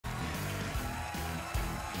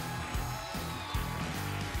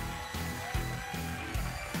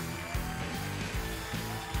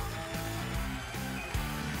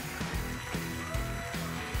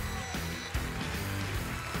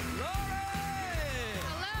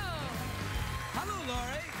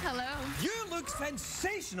look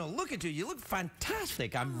sensational. Look at you. You look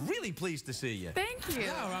fantastic. I'm really pleased to see you. Thank you.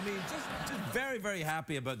 No, I mean, just very, very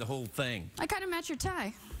happy about the whole thing. I kind of match your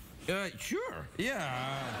tie. Sure.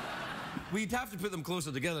 Yeah. We'd have to put them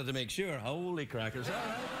closer together to make sure. Holy crackers. All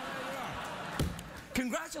right.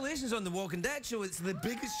 Congratulations on the Walking Dead show. It's the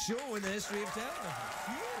biggest show in the history of television.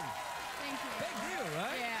 Huge. Thank you. Big deal,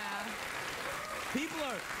 right? Yeah.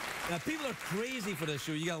 People are crazy for this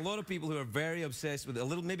show. You got a lot of people who are very obsessed with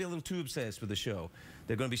it, maybe a little too obsessed with the show.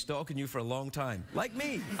 They're going to be stalking you for a long time. Like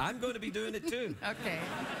me. I'm going to be doing it too. Okay.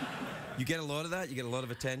 You get a lot of that? You get a lot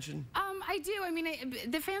of attention? I do. I mean,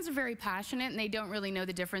 the fans are very passionate, and they don't really know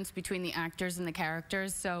the difference between the actors and the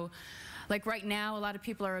characters. So, like right now, a lot of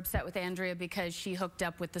people are upset with Andrea because she hooked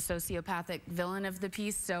up with the sociopathic villain of the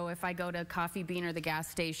piece. So if I go to Coffee Bean or the gas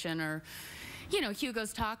station or, you know,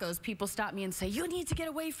 Hugo's Tacos, people stop me and say, you need to get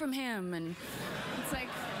away from him. And it's like,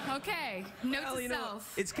 okay, note to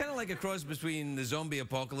self. It's kind of like a cross between the zombie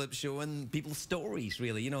apocalypse show and people's stories,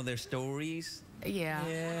 really. You know, their stories. Yeah.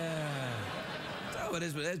 Yeah. Oh, it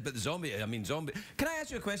is what it is. But zombie, I mean, zombie. Can I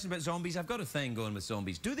ask you a question about zombies? I've got a thing going with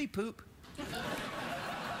zombies. Do they poop?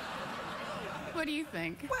 What do you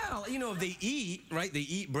think? Well, you know, they eat, right? They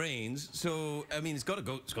eat brains. So, I mean, it's got to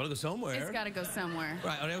go somewhere. It's got to go somewhere.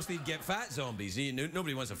 Right, or else they'd get fat zombies.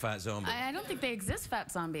 Nobody wants a fat zombie. I don't think they exist, fat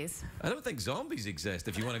zombies. I don't think zombies exist,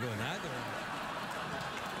 if you want to go in that direction.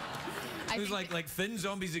 It was like thin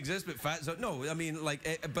zombies exist, but fat zombies. No, I mean,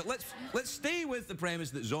 but let's stay with the premise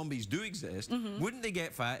that zombies do exist. Mm-hmm. Wouldn't they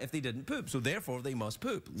get fat if they didn't poop? So therefore, they must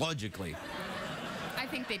poop, logically. I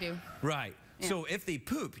think they do. Right. Yeah. So if they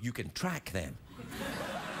poop, you can track them.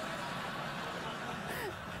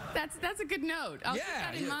 That's a good note. I'll keep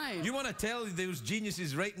that in mind. You want to tell those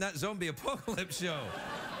geniuses writing that zombie apocalypse show.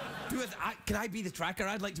 Can I be the tracker?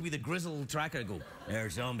 I'd like to be the grizzled tracker. I go,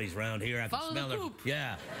 there's zombies around here. I can smell them. Poop.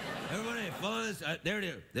 Yeah. Everybody, follow this. There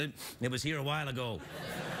it is. It was here a while ago.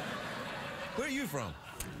 Where are you from?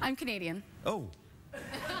 I'm Canadian. Oh. Oh,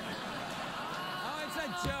 it's a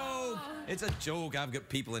joke. It's a joke. I've got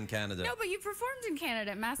people in Canada. No, but you performed in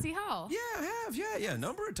Canada at Massey Hall. Yeah, I have. Yeah, a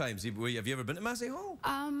number of times. Have you ever been to Massey Hall?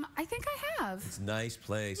 I think I have. It's a nice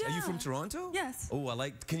place. Yeah. Are you from Toronto? Yes. Oh,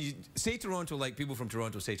 can you say Toronto like people from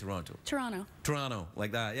Toronto say Toronto? Toronto. Toronto,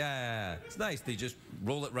 like that. Yeah. It's nice. They just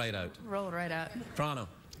roll it right out. Roll it right out. Toronto.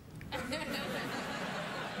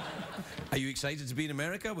 Are you excited to be in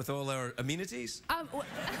America with all our amenities?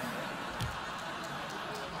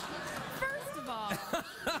 First of all,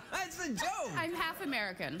 it's a joke. I'm half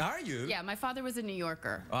American. Are you? Yeah, my father was a New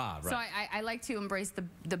Yorker. Ah, right. So I like to embrace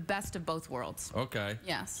the best of both worlds. Okay.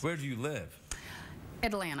 Yes. Where do you live?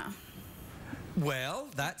 Atlanta. Well,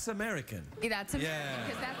 that's American. That's American, Yeah.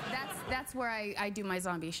 because that's where I do my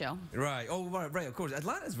zombie show. Right. Oh, right, of course.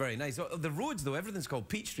 Atlanta's very nice. Oh, the roads, though, everything's called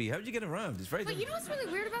Peachtree. How do you get around? It's very... But you know what's really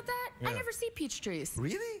weird about that? Yeah. I never see peach trees.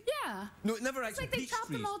 Really? Yeah. No, it never It's actually like they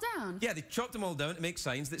chopped them all down. Yeah, they chopped them all down to make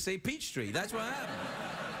signs that say Peachtree. That's what happened.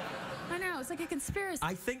 I know, it's like a conspiracy.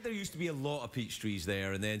 I think there used to be a lot of peach trees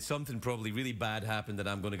there, and then something probably really bad happened, and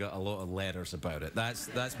I'm going to get a lot of letters about it. That's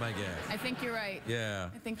my guess. I think you're right. Yeah.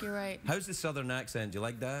 I think you're right. How's the southern accent? Do you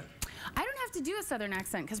like that? I don't have to do a southern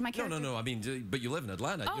accent because my character... No. I mean, but you live in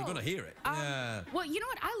Atlanta. You're going to hear it. Yeah. Well, you know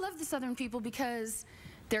what? I love the southern people because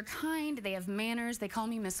they're kind. They have manners. They call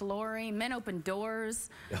me Miss Laurie. Men open doors.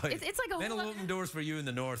 It's like a Men whole... will open doors for you in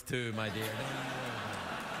the north, too, my dear.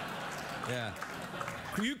 Yeah.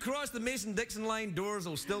 You cross the Mason-Dixon line, doors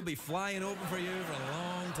will still be flying open for you for a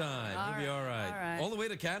long time. You'll be all right. All right. All the way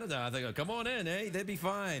to Canada, I think. Oh, come on in, eh? They'd be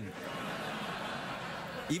fine.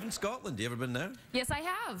 Even Scotland. You ever been there? Yes, I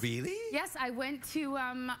have. Really? Yes, I went to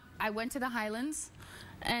the Highlands,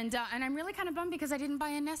 and I'm really kind of bummed because I didn't buy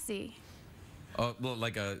a Nessie. Oh, well,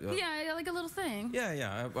 like a... yeah, like a little thing.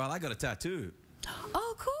 Yeah. Well, I got a tattoo.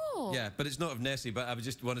 Oh, cool. Yeah, but it's not of Nessie, but I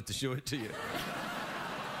just wanted to show it to you.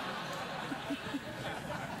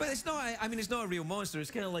 But it's not, I mean, it's not a real monster. It's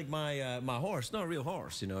kind of like my horse. Not a real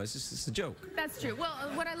horse, you know. It's a joke. That's true. Well,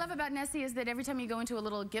 what I love about Nessie is that every time you go into a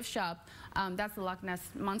little gift shop, that's the Loch Ness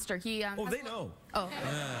Monster. He oh, they know. Oh.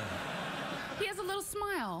 He has a little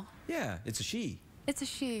smile. Yeah, it's a she. It's a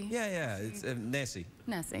she. Yeah. It's Nessie.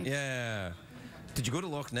 Nessie. Yeah. Did you go to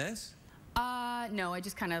Loch Ness? No, I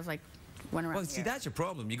just kind of like went around. Well, see, that's your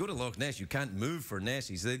problem. You go to Loch Ness, you can't move for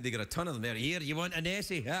Nessies. They got a ton of them there. Here, you want a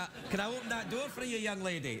Nessie? Can I open that door for you, young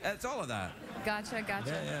lady? It's all of that. Gotcha. Yeah,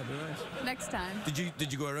 be nice. Next time.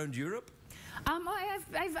 Did you go around Europe?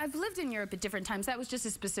 I've lived in Europe at different times. That was just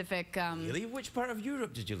a specific... Really? Which part of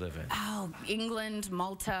Europe did you live in? Oh, England,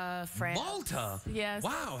 Malta, France. Malta? Yes.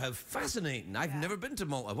 Wow, how fascinating. I've never been to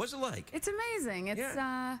Malta. What's it like? It's amazing. It's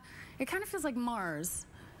it kind of feels like Mars.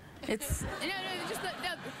 It's just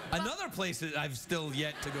Another place that I've still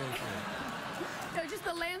yet to go to. no, just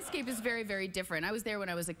the landscape is very, very different. I was there when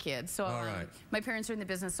I was a kid, so All right. My parents are in the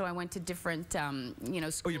business, so I went to different,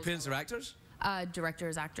 schools. Oh, your parents are actors?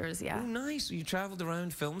 Directors, actors, yeah. Oh, nice. So you travelled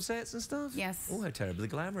around film sets and stuff? Yes. Oh, how terribly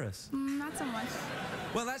glamorous. Not so much.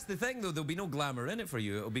 Well, that's the thing, though. There'll be no glamour in it for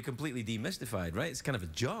you. It'll be completely demystified, right? It's kind of a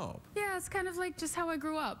job. Yeah, it's kind of like just how I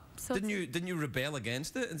grew up. So Didn't you rebel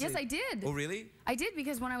against it? And yes, say, I did. Oh, really? I did,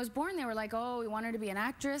 because when I was born, they were like, oh, we want her to be an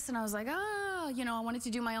actress. And I was like, oh, I wanted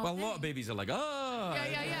to do my own Well, thing. a lot of babies are like, oh.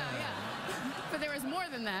 Yeah. But there was more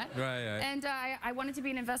than that. Right. And I wanted to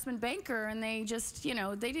be an investment banker, and they just, they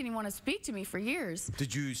didn't even want to speak to me for years.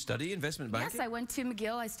 Did you study investment banking? Yes, I went to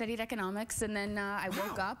McGill. I studied economics, and then I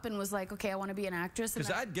woke up and was like, okay, I want to be an actress.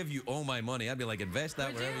 Because I'd give you all my money. I'd be like, invest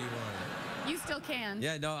that wherever you want. You still can.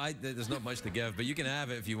 Yeah, no, there's not much to give, but you can have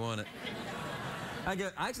it if you want it. I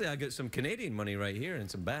got some Canadian money right here in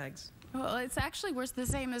some bags. Well, it's actually worth the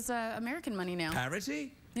same as American money now.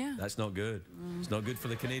 Parity? Yeah. That's not good. It's not good for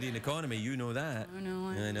the Canadian economy. You know that. I know.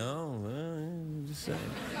 I know. Well, I'm just saying.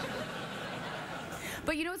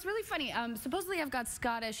 But it's really funny. Supposedly I've got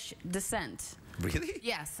Scottish descent. Really?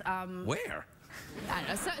 Yes. Where? I don't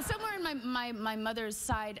know, somewhere in my mother's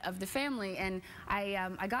side of the family, and I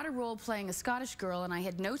got a role playing a Scottish girl, and I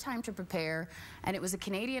had no time to prepare, and it was a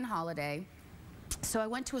Canadian holiday, so I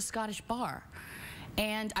went to a Scottish bar,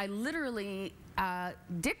 and I literally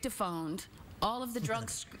dictaphoned all of the drunk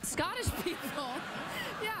Scottish people.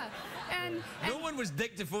 Yeah, and no one was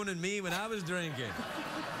dictaphoning me when I was drinking.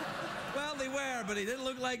 Well, they were, but he didn't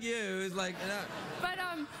look like you. It was like, But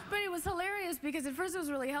it was hilarious, because at first it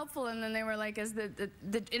was really helpful, and then they were like,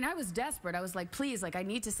 and I was desperate. I was like, please, like, I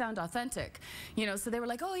need to sound authentic, so they were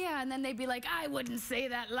like, oh yeah, and then they'd be like, I wouldn't say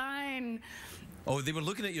that line. Oh, they were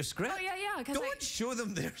looking at your script? Oh yeah. Don't show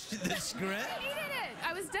them the script. I needed it.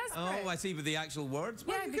 I was desperate. Oh, I see, with the actual words.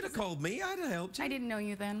 Well, Yeah, you could have called me. I'd have helped you. I didn't know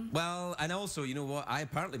you then. Well, and also, you know what?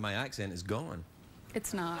 Apparently my accent is gone.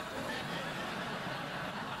 It's not.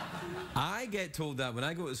 I get told that when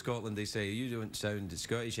I go to Scotland, they say, you don't sound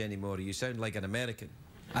Scottish anymore, you sound like an American.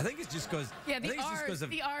 I think it's just because... Yeah, the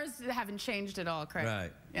R's haven't changed at all, correct?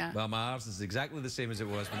 Right. Yeah. Well, my R's is exactly the same as it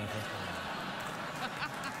was when I first started.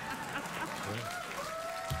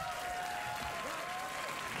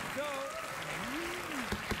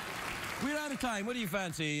 We're out of time. What do you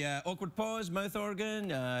fancy? Awkward pause, mouth organ?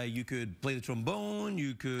 You could play the trombone,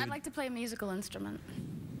 you could... I'd like to play a musical instrument.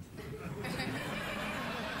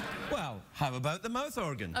 Well, how about the mouth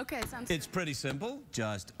organ? Okay, sounds good. It's pretty simple.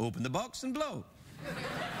 Just open the box and blow.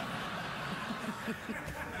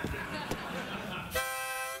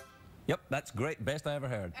 Yep, that's great. Best I ever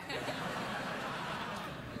heard.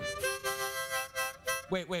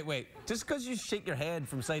 Wait. Just because you shake your head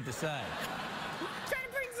from side to side. Trying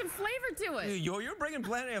to bring some flavor to it. You're bringing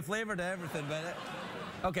plenty of flavor to everything, but...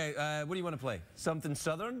 Okay, what do you want to play? Something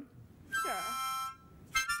southern? Sure.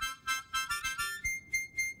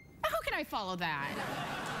 How can I follow that?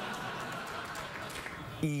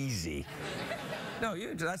 Easy. No,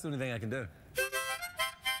 that's the only thing I can do.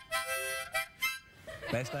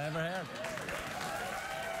 Best I ever had.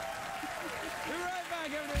 Be right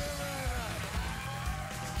back, everybody.